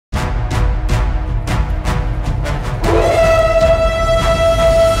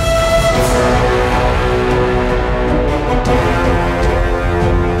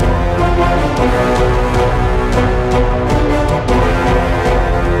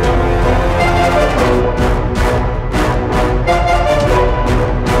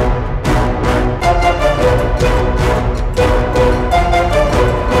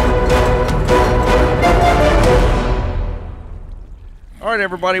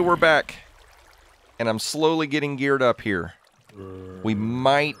everybody, we're back. And I'm slowly getting geared up here. We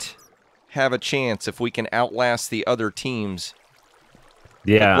might have a chance if we can outlast the other teams.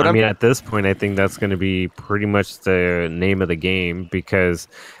 Yeah, I mean, at this point, I think that's going to be pretty much the name of the game because,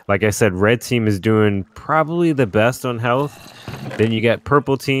 like I said, red team is doing probably the best on health. Then you get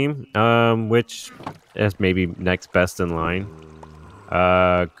purple team, which is maybe next best in line.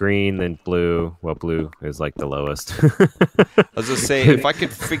 Green, then blue. Well, blue is like the lowest. I was going to say, if I could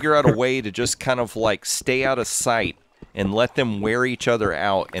figure out a way to just kind of like stay out of sight and let them wear each other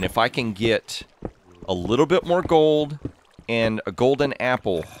out, and if I can get a little bit more gold and a golden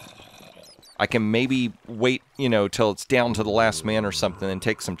apple, I can maybe wait, you know, till it's down to the last man or something and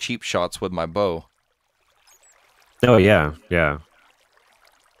take some cheap shots with my bow. Oh, yeah, yeah.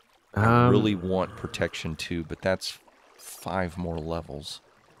 I really want protection too, but that's 5 more levels.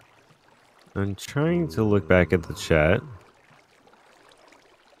 I'm trying to look back at the chat.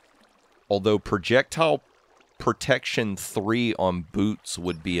 Although projectile protection 3 on boots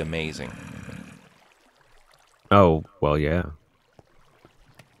would be amazing. Oh, well, yeah.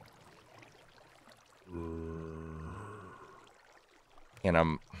 And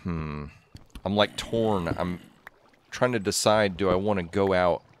I'm like torn. I'm trying to decide, do I want to go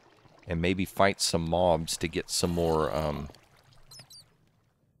out and maybe fight some mobs to get some more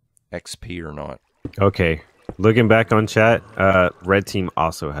XP or not? Okay. Looking back on chat, red team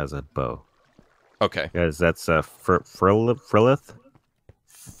also has a bow. Okay. Because that's Frillith.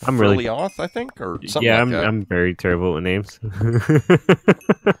 I'm really off, I think, or something yeah, like that. I'm very terrible with names.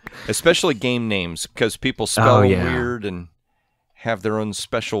 Especially game names, because people spell them weird and have their own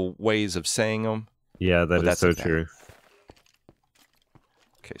special ways of saying them. Yeah, that's so true.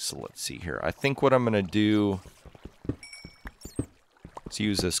 Okay, so let's see here. I think what I'm going to do is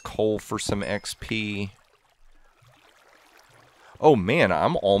use this coal for some XP. Oh, man,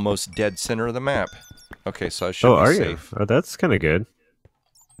 I'm almost dead center of the map. Okay, so I should be safe. Oh, that's kind of good.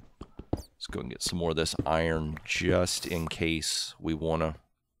 Let's go and get some more of this iron just in case we want to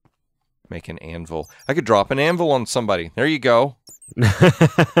make an anvil. I could drop an anvil on somebody. There you go.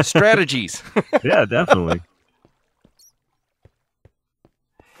 Strategies. Yeah, definitely.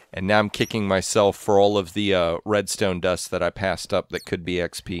 And now I'm kicking myself for all of the redstone dust that I passed up that could be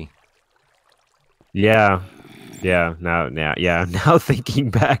XP. Yeah. Yeah, now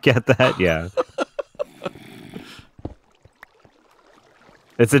thinking back at that, yeah.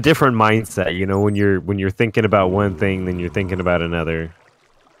 It's a different mindset, you know, when you're thinking about one thing, then you're thinking about another.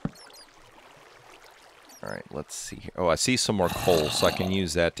 All right, let's see here. Oh, I see some more coal, so I can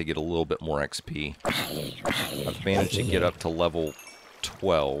use that to get a little bit more XP. I've managed to get up to level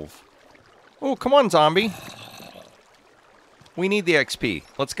 12. Oh, come on, zombie. We need the XP.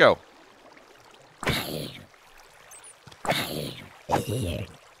 Let's go.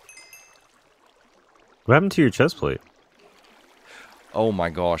 What happened to your chest plate? Oh my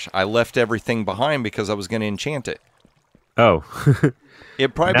gosh, I left everything behind because I was going to enchant it. Oh.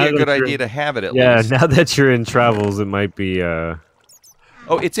 It'd probably be a good idea to have it at least. Yeah, now that you're in travels, it might be... Oh,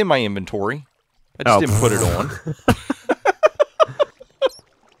 it's in my inventory. I just didn't put it on.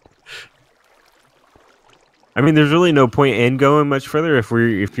 I mean, there's really no point in going much further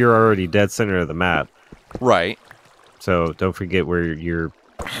if you're already dead center of the map. Right. So don't forget where your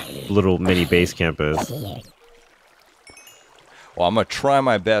little mini base camp is. Well, I'm going to try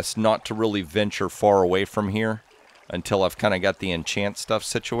my best not to really venture far away from here until I've kind of got the enchant stuff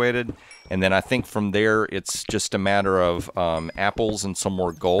situated. And then I think from there, it's just a matter of apples and some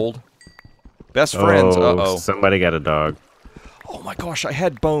more gold. Best friends. Uh-oh. Somebody got a dog. Oh my gosh, I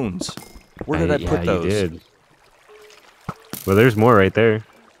had bones. Where did I put those? You did. Well, there's more right there.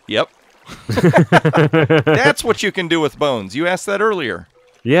 Yep. That's what you can do with bones. You asked that earlier.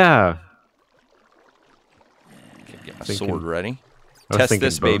 Yeah. Get my sword ready. Test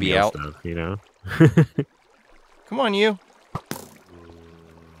this baby out. Stuff, you know? Come on, you.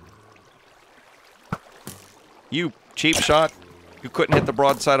 You cheap shot. You couldn't hit the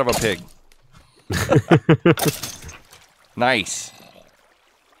broadside of a pig. Nice.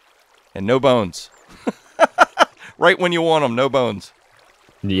 And no bones. Right when you want them, no bones.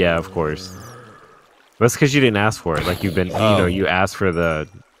 Yeah, of course. That's because you didn't ask for it. Like you've been, you know, you asked for the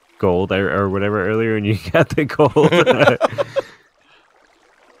gold or whatever earlier, and you got the gold.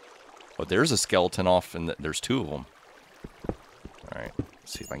 Oh, there's a skeleton off, and there's 2 of them. All right,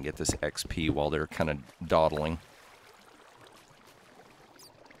 let's see if I can get this XP while they're kind of dawdling.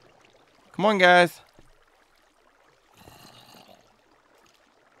 Come on, guys.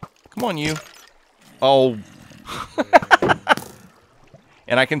 Come on, you. Oh.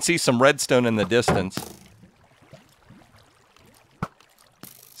 And I can see some redstone in the distance.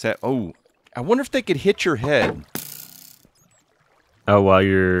 Is that... Oh, I wonder if they could hit your head. Oh, while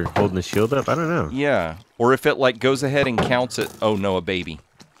you're holding the shield up? I don't know. Yeah. Or if it, like, goes ahead and counts it. Oh, no, a baby.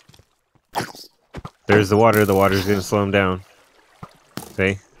 There's the water. The water's going to slow him down.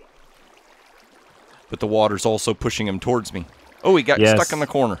 See? But the water's also pushing him towards me. Oh, he got stuck in the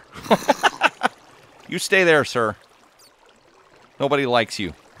corner. You stay there, sir. Nobody likes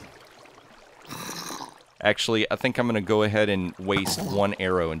you. Actually, I think I'm going to go ahead and waste one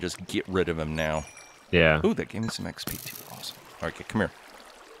arrow and just get rid of him now. Yeah. Ooh, that gave me some XP too. Awesome. All right, come here.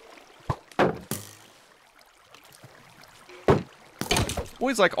 Oh,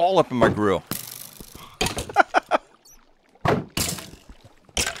 he's like all up in my grill.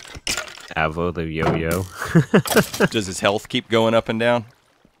 Avo the yo-yo. Does his health keep going up and down?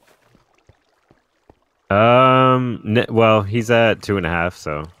 Well, he's at 2.5,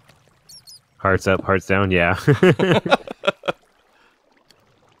 so hearts up, hearts down, yeah.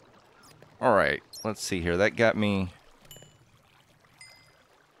 All right, let's see here. That got me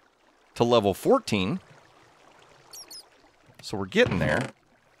to level 14. So we're getting there.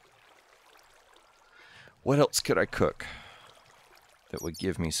 What else could I cook that would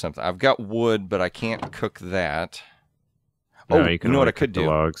give me something? I've got wood, but I can't cook that. No, oh, you know what I could do?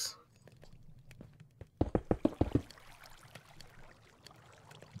 Logs.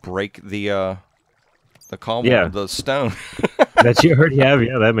 Break the cobble, the stone. That you already have,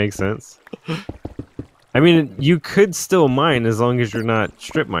 yeah, that makes sense. I mean, you could still mine as long as you're not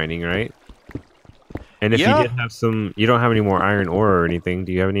strip mining, right? And if you did have some, you don't have any more iron ore or anything.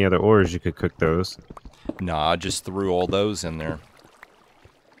 Do you have any other ores you could cook those? Nah, I just threw all those in there.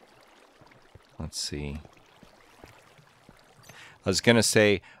 Let's see. I was gonna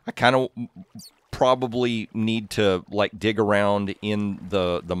say, I kind of probably need to like dig around in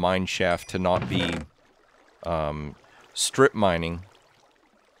the mine shaft to not be strip mining.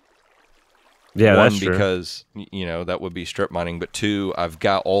 Yeah, one, that's true. because you know that would be strip mining, but two, I've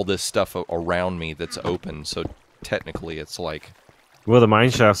got all this stuff around me that's open, so technically it's like. Well, the mine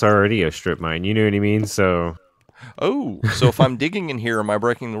shaft's already a strip mine. You know what I mean? So. Oh, so if I'm digging in here, am I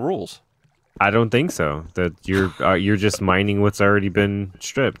breaking the rules? I don't think so. That you're just mining what's already been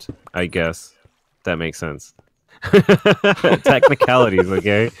stripped. I guess that makes sense. Technicalities,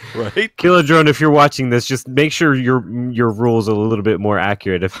 okay? Right. Kilodrone, if you're watching this, just make sure your rules are a little bit more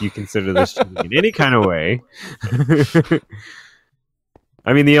accurate if you consider this in any kind of way.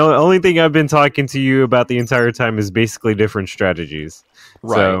 I mean, the only thing I've been talking to you about the entire time is basically different strategies.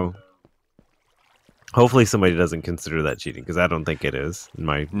 Right. So hopefully somebody doesn't consider that cheating, because I don't think it is, in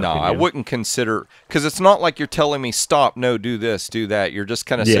my opinion. I wouldn't consider, because it's not like you're telling me, stop, no, do this, do that. You're just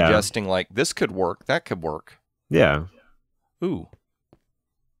kind of suggesting, like, this could work, that could work. Yeah. Ooh.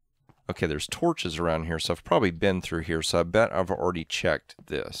 Okay, there's torches around here, so I've probably been through here, so I bet I've already checked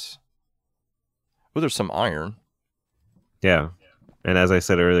this. Oh, there's some iron. Yeah. And as I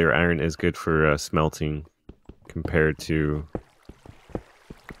said earlier, iron is good for smelting compared to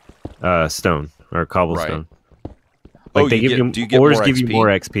stone or cobblestone. Right. Like do you get ores more give XP? you more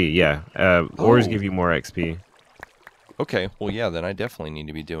XP, yeah. Ores give you more XP. Okay, well, yeah, then I definitely need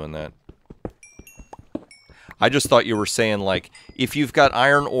to be doing that. I just thought you were saying, like, if you've got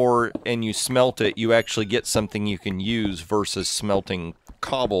iron ore and you smelt it, you actually get something you can use versus smelting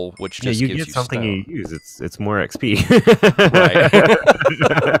cobble, which just gives you get something stone. you use. It's more XP.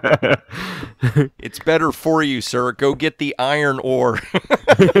 Right. It's better for you, sir. Go get the iron ore.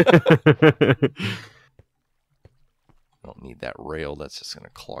 I don't need that rail. That's just going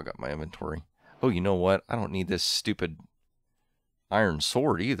to clog up my inventory. Oh, you know what? I don't need this stupid iron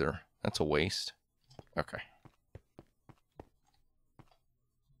sword either. That's a waste. Okay.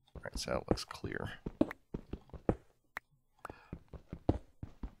 All right, so that looks clear.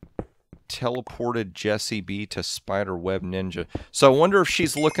 Teleported Jessie B to Spiderweb Ninja. So I wonder if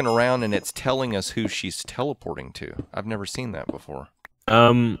she's looking around and it's telling us who she's teleporting to. I've never seen that before.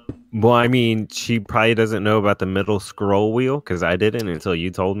 Well, I mean, she probably doesn't know about the middle scroll wheel, because I didn't until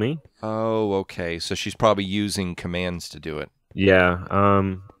you told me. Oh, okay. So she's probably using commands to do it. Yeah,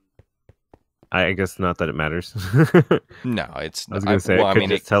 I guess not that it matters. No, it's... I was going to say, I could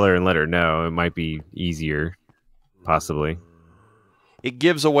just tell her and let her know. It might be easier, possibly. It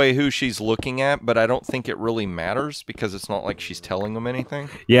gives away who she's looking at, but I don't think it really matters, because it's not like she's telling them anything.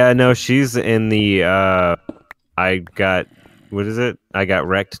 Yeah, no, she's in the, I got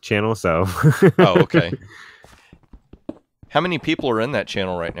wrecked channel, so. Oh, okay. How many people are in that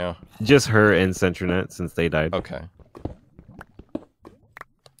channel right now? Just her and Centranet, since they died. Okay.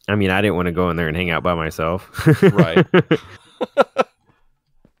 I mean, I didn't want to go in there and hang out by myself. Right.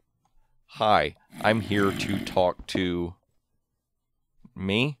 Hi, I'm here to talk to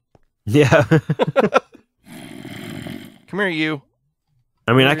Me? Yeah. Come here, you.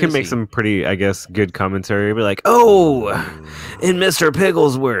 I mean, I can make some pretty, I guess, good commentary. Be like, oh, and Mr.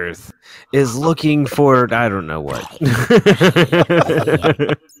 Pigglesworth is looking for, I don't know what.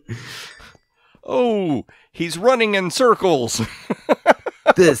 Oh, he's running in circles.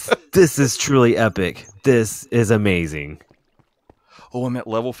 This is truly epic. This is amazing. Oh, I'm at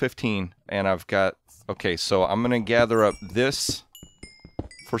level 15, and I've got... Okay, so I'm going to gather up this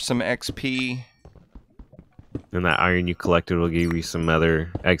for some XP. And that iron you collected will give you some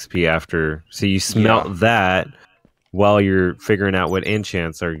other XP after. So you smelt that while you're figuring out what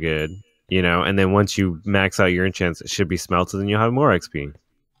enchants are good, you know, and then once you max out your enchants, it should be smelted and you'll have more XP.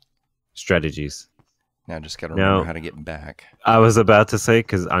 Strategies. Now I just got to remember how to get back. I was about to say,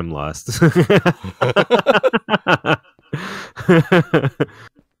 because I'm lost.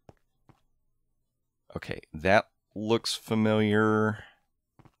 Okay, that looks familiar.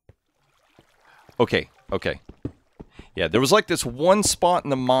 Okay. Yeah, there was like this one spot in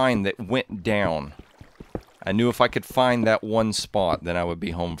the mine that went down. I knew if I could find that one spot, then I would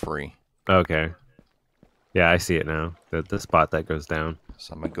be home free. Okay. Yeah, I see it now. The spot that goes down.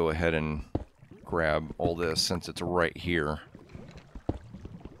 So I'm going to go ahead and grab all this since it's right here.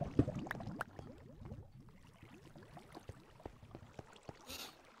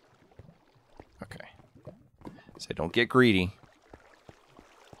 Okay. So don't get greedy.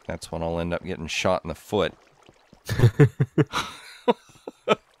 That's when I'll end up getting shot in the foot.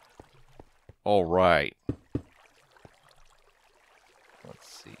 All right. Let's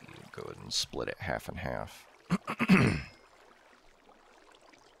see. Go ahead and split it half and half.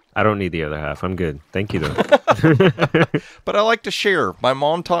 I don't need the other half. I'm good. Thank you, though. But I like to share. My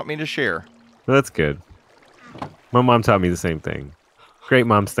mom taught me to share. Well, that's good. My mom taught me the same thing. Great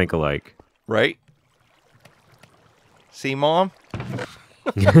moms think alike. Right? See, Mom?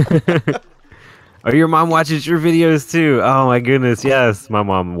 Oh, your mom watches your videos too. Oh my goodness, yes. My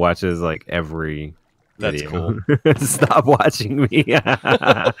mom watches like every video. That's cool. Stop watching me.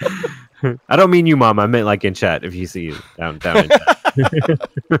 I don't mean you, Mom. I meant like in chat. If you see you down in chat.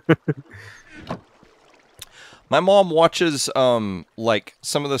 My mom watches like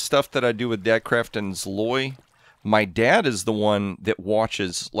some of the stuff that I do with Dadcraft and Zloy. My dad is the one that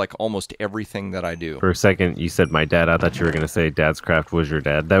watches like almost everything that I do. For a second, you said my dad. I thought you were going to say Dad's Craft was your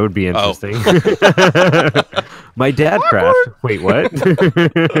dad. That would be interesting. Oh. My dad craft. Wait, what?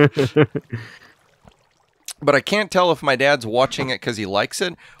 But I can't tell if my dad's watching it because he likes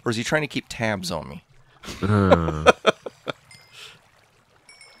it, or is he trying to keep tabs on me?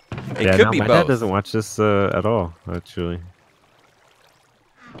 It could be my both. dad doesn't watch this at all, actually.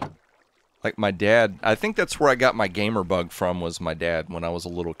 Like my dad, I think that's where I got my gamer bug from, was my dad when I was a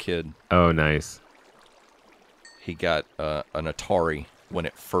little kid. Oh, nice. He got an Atari when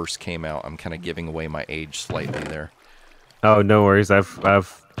it first came out. I'm kind of giving away my age slightly there. Oh, no worries. I've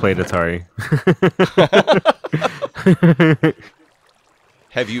played Atari.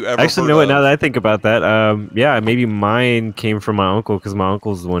 Have you ever actually know what? Now that I think about that, yeah, maybe mine came from my uncle because my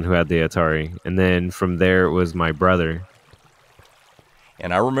uncle's the one who had the Atari, and then from there it was my brother.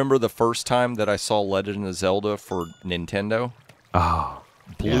 And I remember the first time that I saw Legend of Zelda for Nintendo. Oh,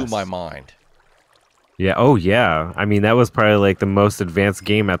 blew my mind. Yeah. Oh, yeah. I mean, that was probably like the most advanced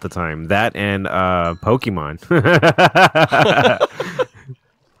game at the time. That and Pokemon.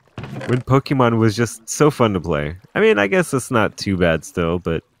 When Pokemon was just so fun to play. I mean, I guess it's not too bad still,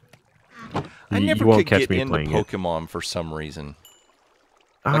 but I never won't could catch get me into playing Pokemon for some reason.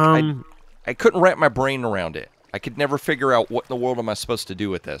 Like, I couldn't wrap my brain around it. I could never figure out what in the world am I supposed to do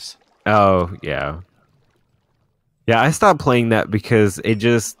with this. Oh, yeah. Yeah, I stopped playing that because it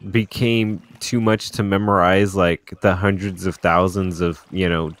just became too much to memorize, like the hundreds of thousands of,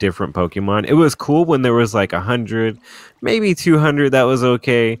 different Pokemon. It was cool when there was like 100, maybe 200, that was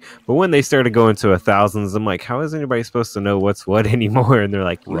okay. But when they started going to thousands, I'm like, how is anybody supposed to know what's what anymore? And they're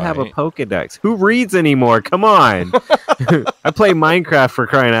like, you have a Pokedex. Who reads anymore? Come on. I play Minecraft, for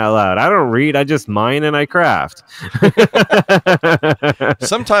crying out loud. I don't read. I just mine and I craft.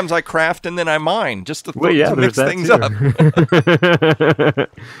 Sometimes I craft and then I mine just to, to mix things up.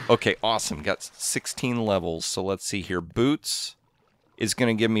 Okay, awesome. Got 16 levels. So let's see here. Boots is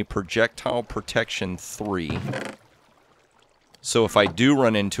going to give me projectile protection 3. So if I do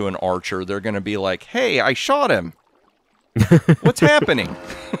run into an archer, they're going to be like, hey, I shot him. What's happening?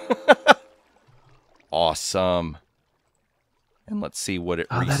 Awesome. And let's see what it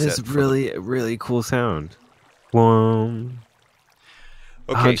resets. That is really, really cool sound. Whoa.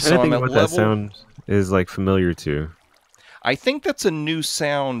 Okay, so I'm at what level... that sound is like familiar to. I think that's a new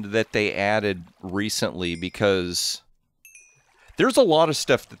sound that they added recently because There's a lot of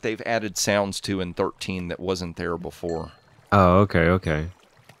stuff that they've added sounds to in 13 that wasn't there before. Oh, okay.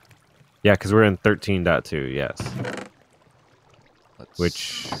 Yeah, because we're in 13.2, yes.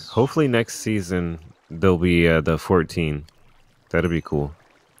 Which, hopefully next season, there'll be the 14. That'll be cool.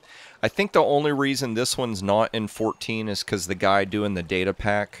 I think the only reason this one's not in 14 is because the guy doing the data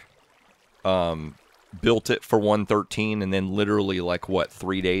pack built it for 1.13, and then literally, like, what,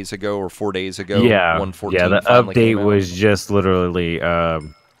 3 days ago or 4 days ago? Yeah, 1.14 yeah. The update was just literally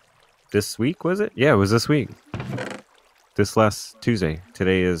this week, was it? Yeah, it was this week. This last Tuesday.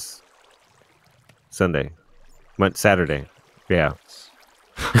 Today is Sunday. Saturday. Yeah.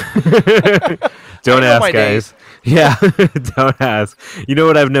 Don't ask, guys. Yeah, don't ask. You know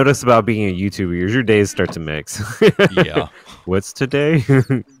what I've noticed about being a YouTuber is your days start to mix. Yeah. What's today?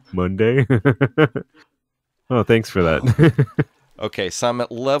 Monday? Oh, thanks for that. Okay, so I'm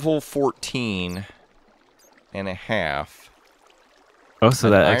at level 14 and a half. Oh, so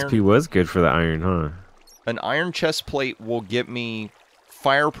that XP was good for the iron, huh? An iron chest plate will get me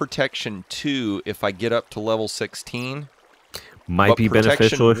fire protection 2 if I get up to level 16. Might be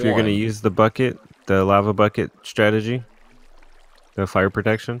beneficial if you're going to use the bucket, the lava bucket strategy. The fire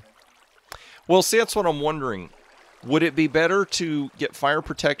protection. Well, see, that's what I'm wondering. Would it be better to get fire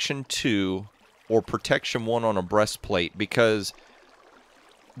protection 2 or protection 1 on a breastplate? Because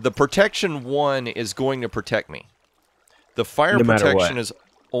the protection 1 is going to protect me. The fire protection is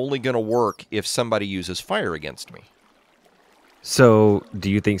only going to work if somebody uses fire against me. So, do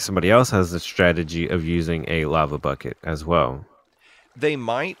you think somebody else has the strategy of using a lava bucket as well? They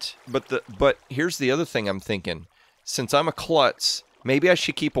might, but here's the other thing I'm thinking. Since I'm a klutz, maybe I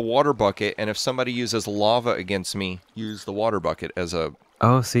should keep a water bucket, and if somebody uses lava against me, use the water bucket as a...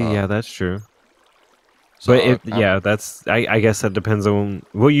 Oh, see, yeah, that's true. So but I guess that depends on...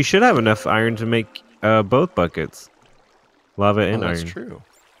 Well, you should have enough iron to make both buckets. Lava and iron. That's true.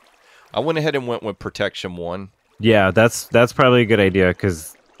 I went ahead and went with protection 1. Yeah, that's probably a good idea,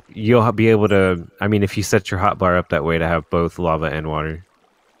 because you'll be able to... I mean, if you set your hotbar up that way to have both lava and water.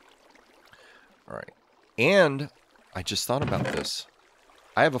 All right. And I just thought about this.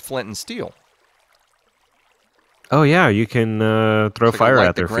 I have a flint and steel. Oh, yeah, you can throw fire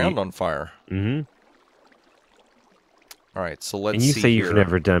at their feet. Light the ground on fire. Mm-hmm. All right, so let's see. And you say here. You've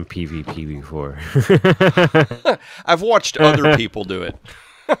never done PvP before. I've watched other people do it.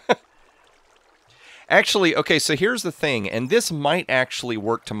 Actually, okay, so here's the thing, and this might actually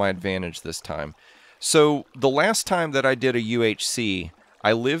work to my advantage this time. So the last time that I did a UHC,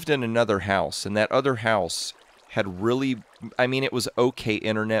 I lived in another house, and that other house had really, I mean, it was okay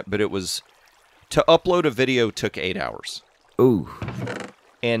internet, but it was, to upload a video took 8 hours. Ooh.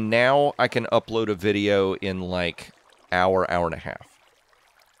 And now I can upload a video in like hour and a half.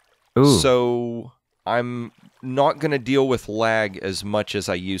 Ooh. So I'm not going to deal with lag as much as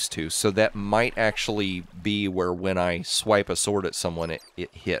I used to. So that might actually be where when I swipe a sword at someone, it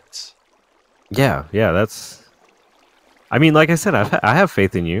hits. Yeah, that's... I mean, like I said, I have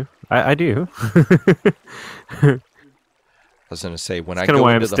faith in you. I do. I was going to say, when I go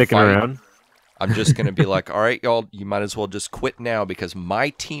into the fight, around. I'm just going to be like, all right, y'all, you might as well just quit now because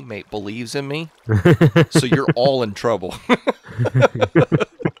my teammate believes in me. So you're all in trouble.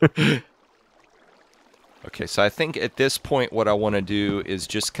 Okay, so I think at this point what I want to do is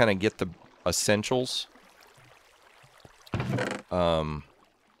just kind of get the essentials.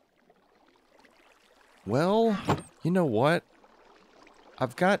 Well, you know what?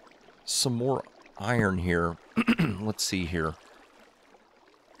 I've got some more iron here. Let's see here.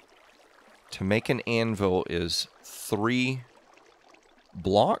 To make an anvil is 3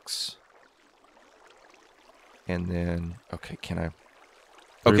 blocks. And then, okay, can I...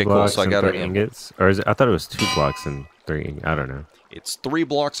 Okay, cool, so I got an ingots. Or is it, I thought it was 2 blocks and 3, I don't know. It's 3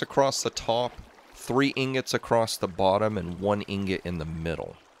 blocks across the top, 3 ingots across the bottom, and 1 ingot in the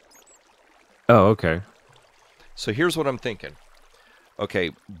middle. Oh, okay. So here's what I'm thinking.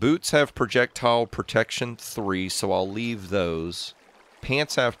 Okay, boots have projectile protection 3, so I'll leave those.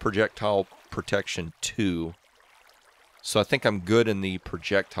 Pants have projectile protection 2. So I think I'm good in the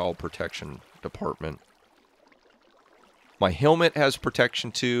projectile protection department. My helmet has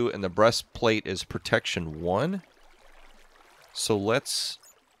protection 2, and the breastplate is protection 1. So let's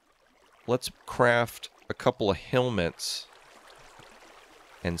craft a couple of helmets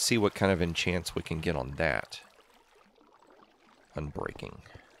and see what kind of enchants we can get on that. Unbreaking.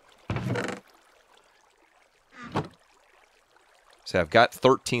 So I've got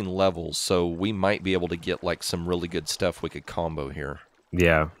 13 levels, so we might be able to get like some really good stuff we could combo here.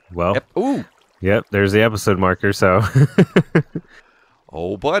 Yeah, well. Yep. Ooh. Yep, there's the episode marker, so.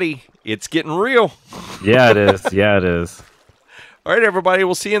 Oh, buddy, it's getting real. Yeah, it is. Yeah, it is. All right, everybody.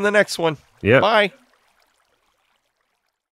 We'll see you in the next one. Yeah. Bye.